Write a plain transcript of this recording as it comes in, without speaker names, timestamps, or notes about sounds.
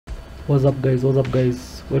What's up guys,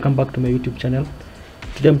 welcome back to my YouTube channel.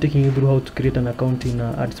 Today I'm taking you through how to create an account in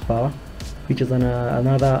Adspower, which is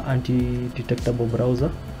another anti-detectable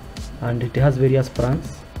browser, and it has various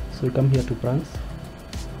plans. So you come here to plans.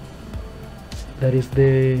 There is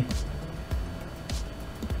you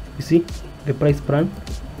see the price plan.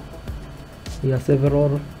 Here are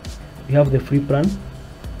several. You have the free plan.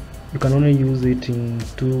 You can only use it in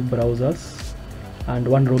 2 browsers and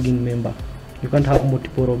 1 login member. You can't have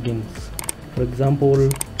multiple logins. For example,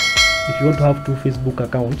 if you want to have 2 Facebook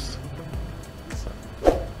accounts,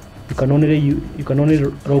 you can only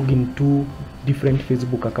log in 2 different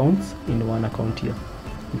Facebook accounts in 1 account here.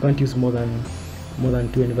 You can't use more than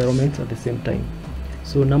 2 environments at the same time.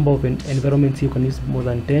 So number of environments, you can use more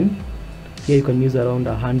than 10. Here you can use around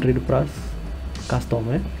 100 plus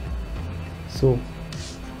custom. So,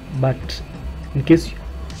 but in case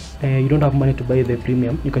you don't have money to buy the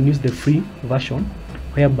premium, you can use the free version,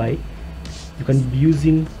 whereby you can be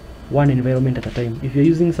using 1 environment at a time. If you're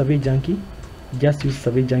using Survey Junkie, just use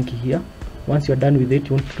Survey Junkie here. Once you're done with it,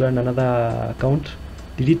 you want to run another account,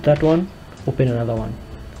 delete that one, open another one,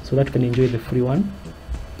 so that you can enjoy the free one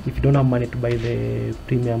if you don't have money to buy the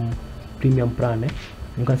premium plan.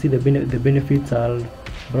 You can see the benefits are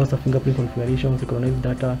browser fingerprint configuration, synchronized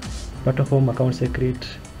data, platform account secret.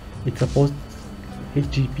 It supports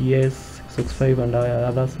HTTPS, SOX5 and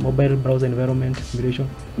others, mobile browser environment simulation.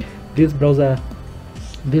 This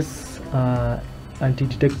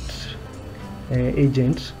anti-detect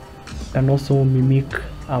agent can also mimic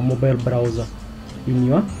a mobile browser in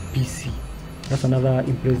your PC. That's another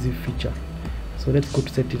impressive feature. So let's go to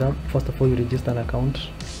set it up. First of all, you register an account.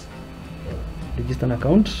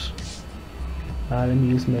 Let me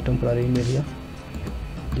use my temporary email here.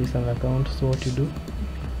 Register an account. So what you do,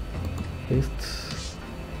 paste,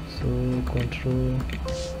 so control,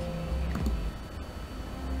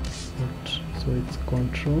 so it's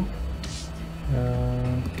control,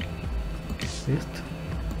 paste,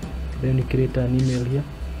 then you create an email here,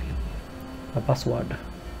 a password,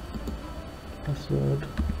 so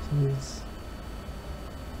is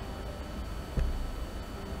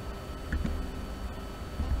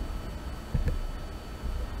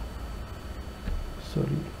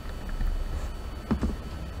sorry,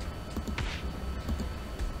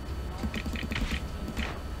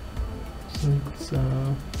 so it's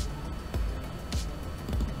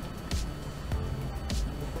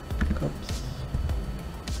cups,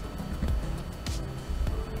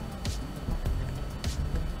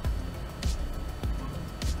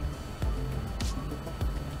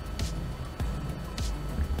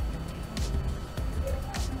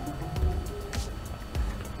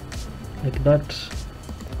 like that.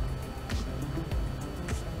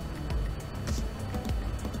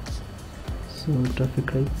 So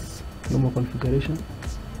traffic lights, normal configuration,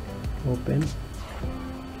 open.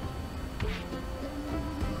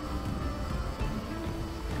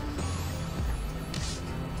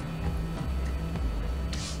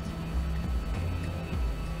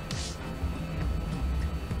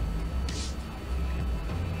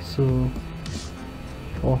 So,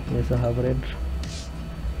 oh yes, I have read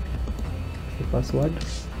the password.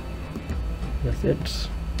 That's it.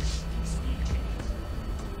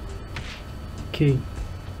 Okay,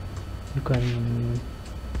 you can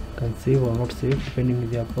save or not save depending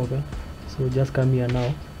with your profile. So just come here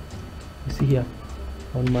now. You see here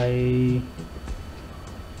on my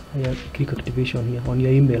click activation here on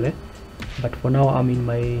your email, but for now I'm in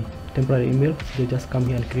my temporary email, so just come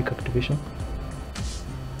here and click activation.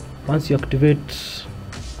 Once you activate,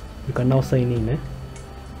 you can now sign in.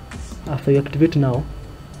 After you activate now,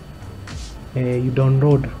 you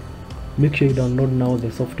download. Make sure you download now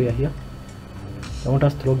the software here. I want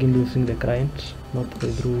us to log in using the client, not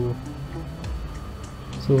through.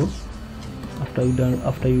 So after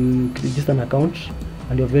you register an account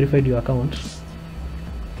and you have verified your account,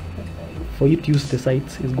 for you to use the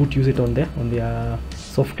sites, it's good to use it on their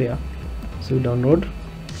software. So you download.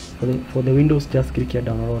 For the Windows, just click here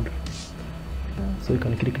download. So you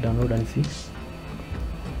can click download and see.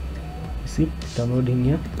 You see downloading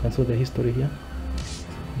here. You can see the history here.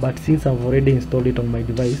 But since I've already installed it on my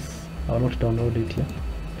device, I will not download it here.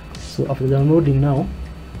 So after downloading now,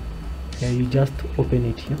 you just open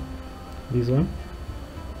it here, this one.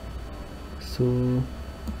 So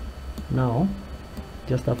now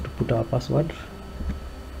just have to put our password.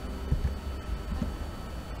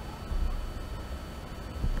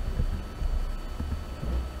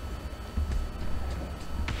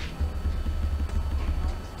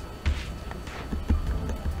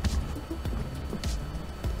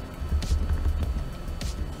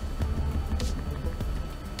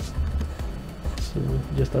 So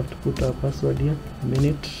just have to put our password here.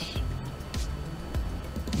 Minute.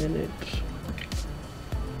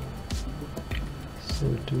 So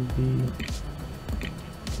it will be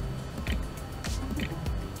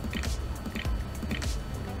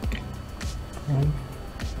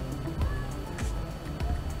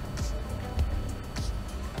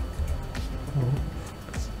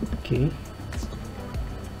okay.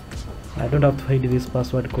 I don't have to hide this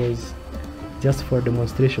password because just for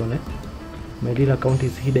demonstration, my real account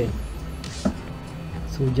is hidden.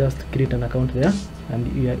 So just create an account there and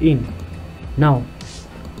you are in. Now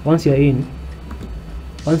once you are in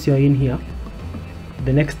here,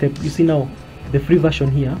 the next step, you see now the free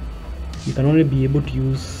version here, you can only be able to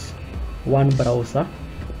use one browser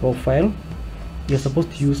profile. You're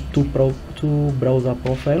supposed to use two browser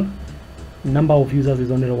profile. Number of users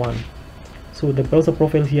is only one. So the browser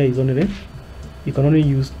profile here is only, you can only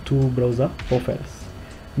use two browser profiles,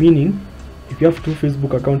 meaning if you have two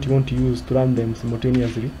Facebook accounts you want to use to run them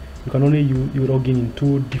simultaneously, you can only you log in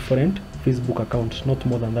two different Facebook accounts, not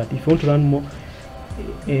more than that. If you want to run more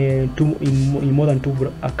in more than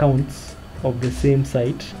two accounts of the same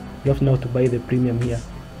site, you have now to buy the premium here.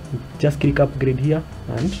 You just click upgrade here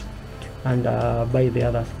and buy the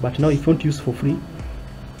others. But now if you want to use for free,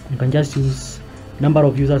 you can just use number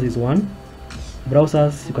of users is one,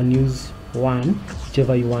 browsers you can use one,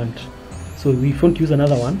 whichever you want. So if you want to use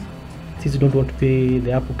another one, since you don't want to pay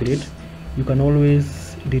the upgrade, you can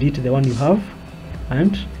always delete the one you have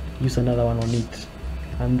and use another one on it,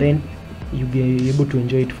 and then you'll be able to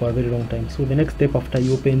enjoy it for a very long time. So the next step after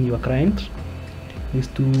you open your client is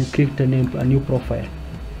to create a new profile,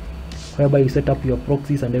 whereby you set up your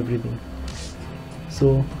proxies and everything.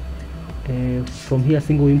 So from here,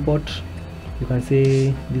 single import, you can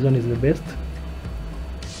say this one is the best.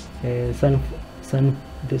 The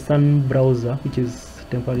Sun browser, which is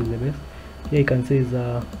temporary, is the best. Here you can say is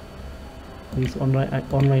this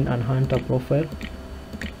OnlineEarnHunter profile.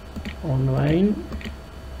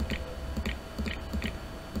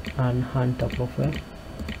 OnlineEarnHunter profile.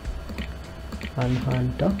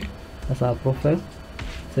 Hunter, that's our profile.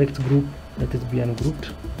 Select group, let it be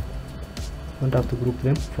ungrouped. Don't have to group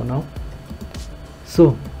them for now.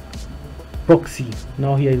 So proxy,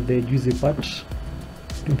 now here is the juicy part.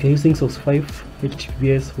 If you're using source 5,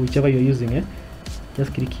 HTTPS, whichever you're using,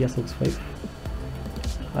 just click here, source 5.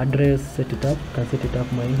 Address, set it up, you can set it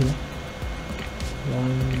up mine here.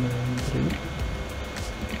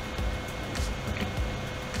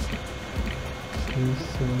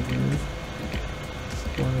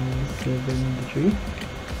 193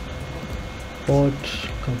 port,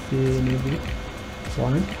 can say maybe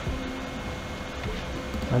 1,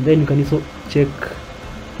 and then you can also check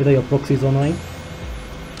whether your proxy is online.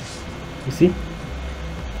 You see,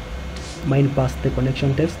 mine passed the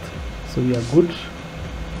connection test, so we are good.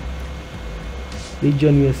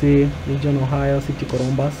 Region USA, region Ohio, city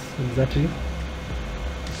Columbus, exactly.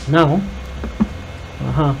 Now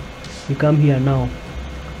you come here now,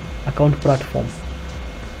 account platform.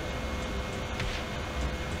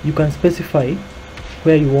 You can specify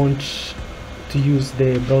where you want to use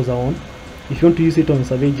the browser on. If you want to use it on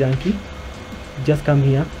Survey Junkie, just come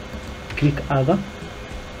here, click other,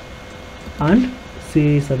 and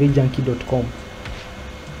say surveyjunkie.com.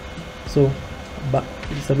 So but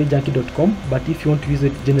surveyjunkie.com, but if you want to use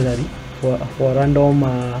it generally for random,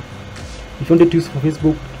 if you want to use for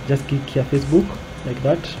Facebook, just click here Facebook like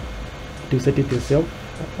that to set it yourself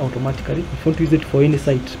automatically. If you want to use it for any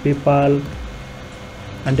site, PayPal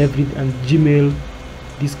and Gmail,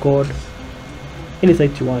 Discord, any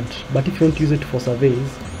site you want. But if you want to use it for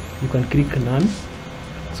surveys, you can click none,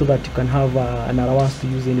 so that you can have an allowance to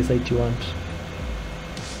use any site you want.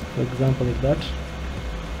 For example, like that.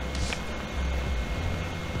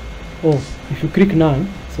 Oh, if you click none,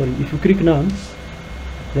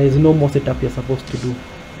 there is no more setup you're supposed to do.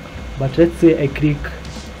 But let's say I click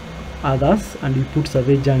others and you put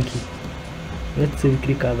Survey Junkie. Let's say we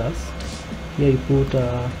click others. Here you put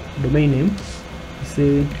domain name. You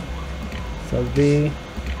say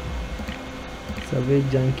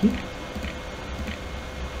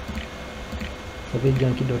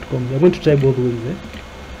surveyjunkie.com. You're going to try both ways.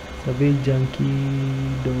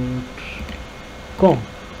 surveyjunkie.com,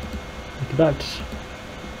 like that.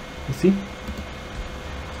 You see,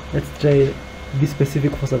 let's try be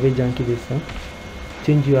specific for Survey Junkie this time.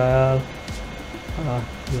 Change your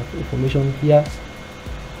information here.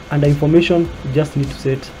 Under information, you just need to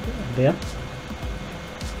set there.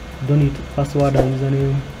 Don't need password and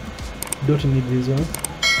username. Don't need these ones.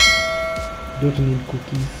 Don't need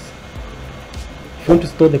cookies. If you want to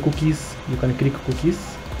store the cookies, you can click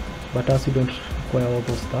cookies, but as you don't require all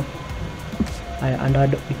those stuff. and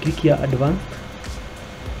we click here advanced.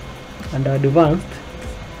 Under advanced,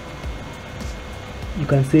 you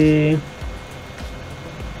can say,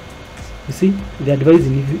 you see the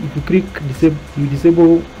advising, if you click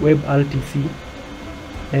disable web RTC,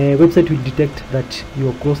 website will detect that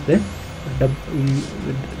you cross the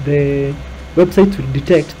website will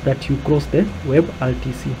detect that you cross the web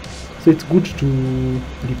RTC. So it's good to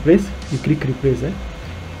replace. You click replace.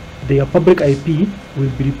 Their public IP will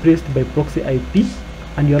be replaced by proxy IP,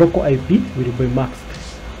 and your local IP will be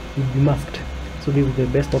masked. So this is the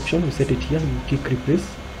best option. You set it here. You click replace.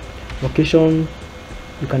 Location,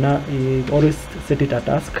 you can always set it at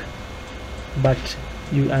ask, but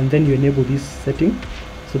then you enable this setting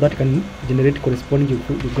so that can generate corresponding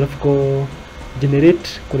geographical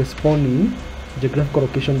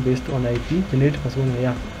location based on IP. Generate corresponding,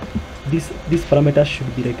 yeah. These parameters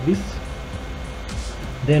should be like this.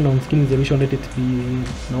 Then on screen resolution, let it be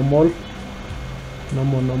normal,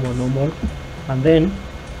 and then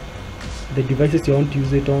the devices you want to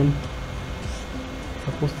use it on,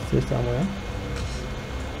 supposed to say somewhere,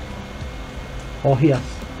 or here.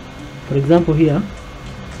 For example, here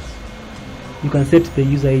you can set the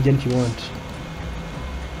user agent you want.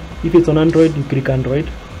 If it's on Android, you click Android.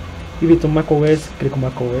 If it's on macOS, click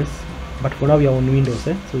macOS. But for now we are on Windows,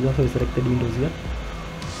 so that's why we selected Windows here,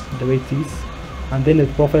 the way it is. And then the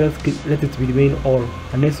profiles, let it remain all,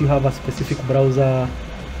 unless you have a specific browser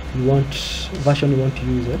version you want to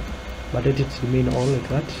use, but let it remain all like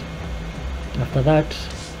that. After that,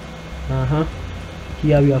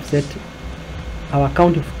 here we have set our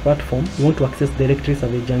account of platform. You want to access directory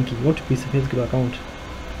Survey Junkie. You want to piece Facebook account,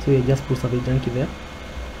 so you just put Survey Junkie there,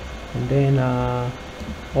 and then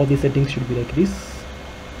all these settings should be like this.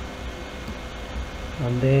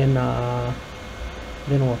 And then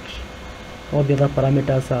what? All the other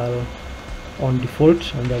parameters are on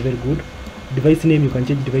default and they are very good. Device name, you can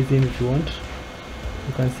change device name if you want.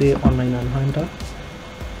 You can say OnlineEarnHunter,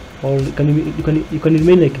 or you can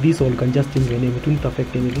remain like this, or you can just change your name. It won't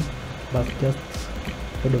affect anything, but just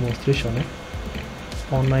for demonstration,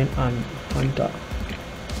 OnlineEarnHunter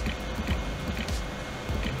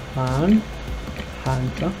and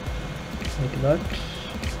Hunter, like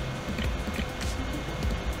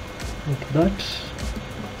that.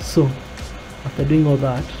 So after doing all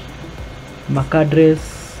that, MAC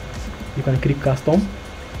address, you can click custom.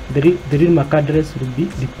 The real MAC address will be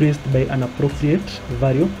replaced by an appropriate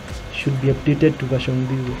value, should be updated to version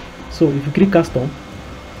 0. So if you click custom,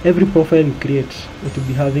 every profile you create, it will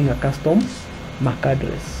be having a custom MAC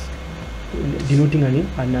address denoting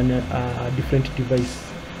a different device.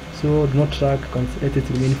 So do not track, let it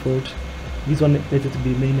remain default. This one, let it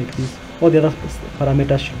be remain like this. All the other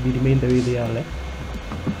parameters should be remain the way they are.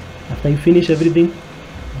 After you finish everything,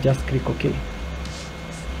 just click OK.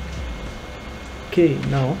 Okay,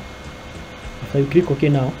 now after you click OK,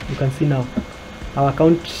 now you can see now our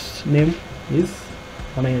account name is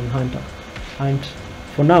OnlineEarnHunter, and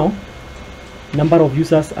for now number of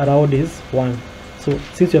users allowed is 1. So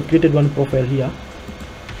since you have created one profile here,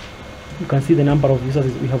 you can see the number of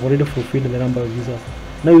users we have already fulfilled the number of users.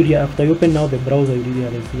 Now after you open now the browser, you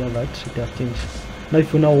realize here that it has changed. Now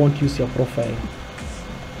if you now want to use your profile,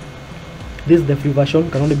 this is the free version.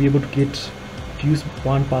 You can only be able to use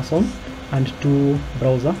one person and 2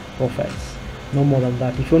 browser profiles, no more than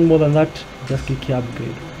that. If you want more than that, just click here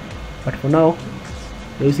upgrade, but for now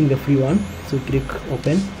we're using the free one. So click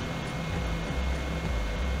open,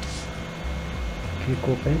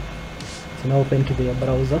 so now open to the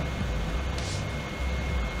browser.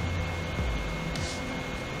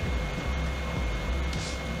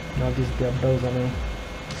 Now this is the browser. Now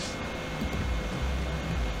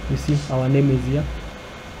you see our name is here.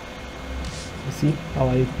 You see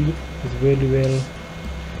our IP is very well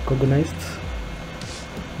recognized,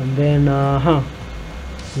 and then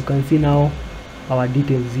you can see now our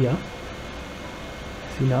details here.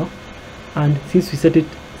 See now, and since we set it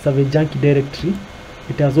Survey Junkie directory,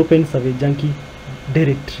 it has opened Survey Junkie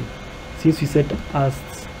directory. Since we set as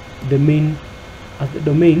the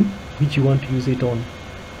domain which you want to use it on,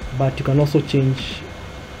 but you can also change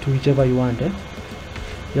to whichever you want.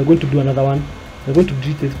 You're going to do another one. You're going to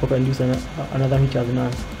delete this profile and use another which has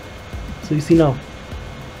none. So you see now,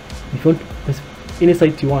 if you want any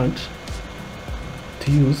site you want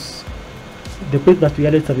to use, the place that we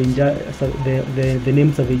added the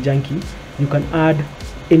name Survey Junkie, you can add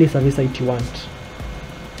any survey site you want,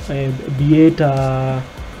 be it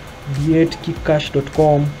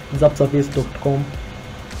keepcache.com, zapsurveys.com.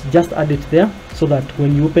 Just add it there, so that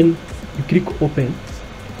when you open, you click open,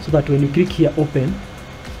 so that when you click here open,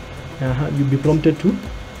 you'll be prompted to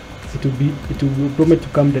it will be promised to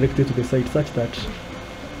come directly to the site, such that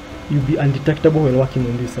you'll be undetectable while working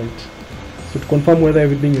on this site. So to confirm whether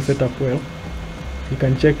everything is set up well, you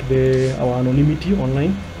can check our anonymity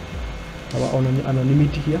online, our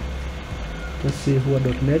anonymity here. Let's say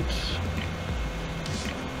Hua.net,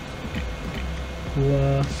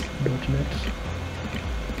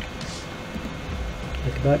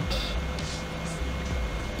 like that.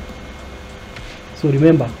 So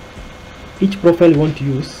remember, each profile you want to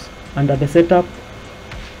use, under the setup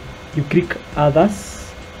you click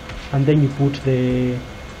others, and then you put the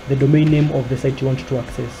domain name of the site you want to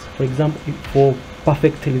access. For example, for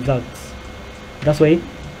perfect results, that's why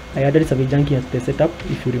I added Survey Junkie as the setup,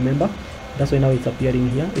 if you remember. That's why now it's appearing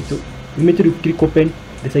here. Immediately you click open,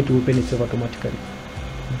 the site will open itself automatically.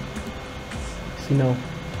 See now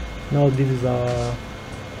this is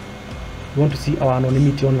you want to see our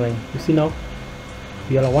anonymity online. You see now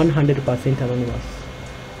we are 100% anonymous,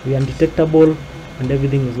 we are undetectable, and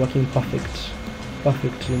everything is working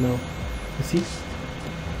perfectly now. You see,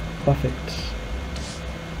 perfect.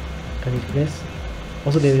 Can you press?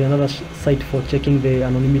 Also, there is another site for checking the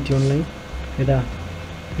anonymity online, whether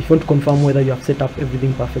if you want to confirm whether you have set up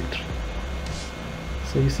everything perfect.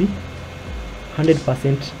 So you see,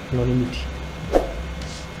 100% anonymity.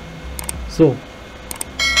 So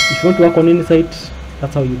if you want to work on any site,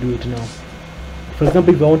 that's how you do it now. For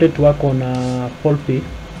example, if I wanted to work on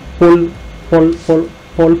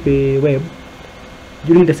Polpay web,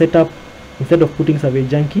 during the setup, instead of putting Survey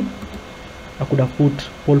Junkie, I could have put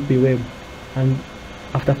Polpay web, and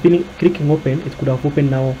after clicking open, it could have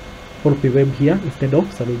opened now Polpay web here instead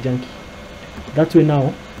of Survey Junkie. That way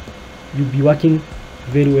now you'll be working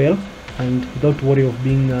very well and without worry of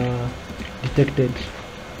being detected.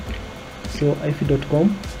 So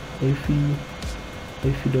ify.com,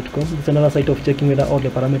 it's another site of checking whether all the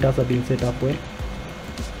parameters are being set up well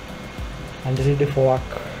and ready for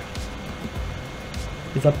work.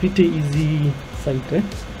 It's a pretty easy site,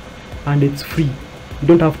 and it's free. You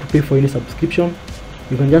don't have to pay for any subscription.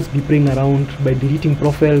 You can just be playing around by deleting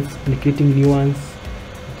profiles and creating new ones,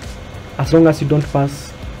 as long as you don't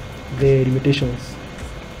pass the limitations.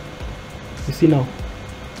 You see now,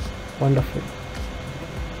 wonderful.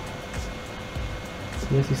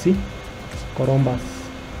 Yes, you see, Columbus,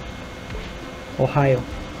 Ohio.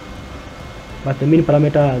 But the main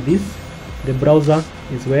parameter are these. The browser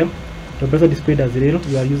is well. The browser displayed as real.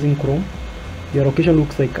 You are using Chrome. Your location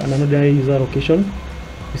looks like an ordinary user location.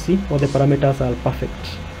 You see, all the parameters are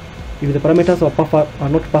perfect. If the parameters are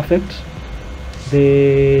not perfect,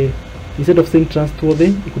 instead of saying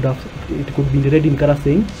trustworthy, it could be read in color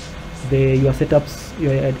saying your setups,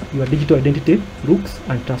 your digital identity looks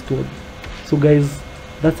untrustworthy. So guys,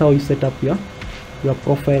 that's how you set up your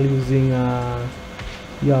profile using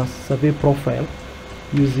your survey profile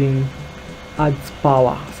using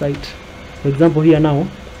Adspower site. For example, here now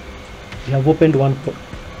we have opened one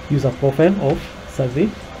user profile of Survey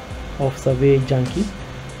Junkie,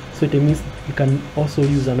 so it means you can also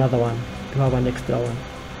use another one to have an extra one.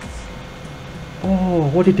 Oh,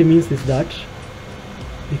 what it means is that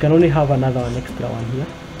you can only have another one, extra one here.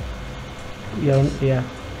 Yeah,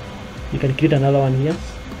 you can create another one here,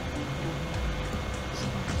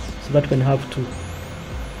 so that you can have two.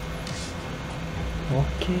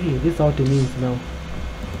 Okay, this is how it means now.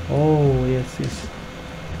 Oh yes.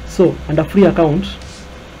 So under free account,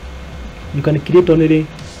 you can create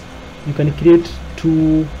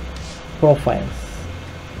two profiles,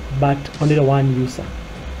 but only one user.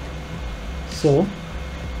 So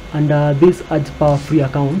under this Adspower free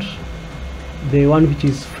account, the one which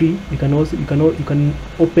is free, you can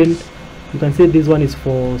say this one is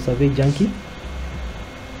for Survey Junkie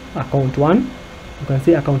account 1. You can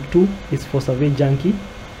say account 2 is for Survey Junkie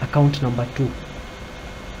account number 2,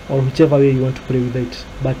 or whichever way you want to play with it.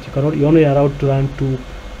 But you're only allowed to run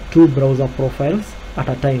two browser profiles at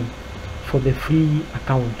a time for the free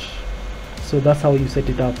account. So that's how you set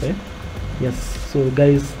it up. Yes, so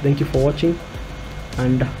guys, thank you for watching,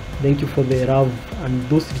 and thank you for the love and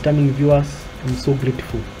those returning viewers. I'm so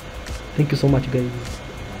grateful. Thank you so much, guys.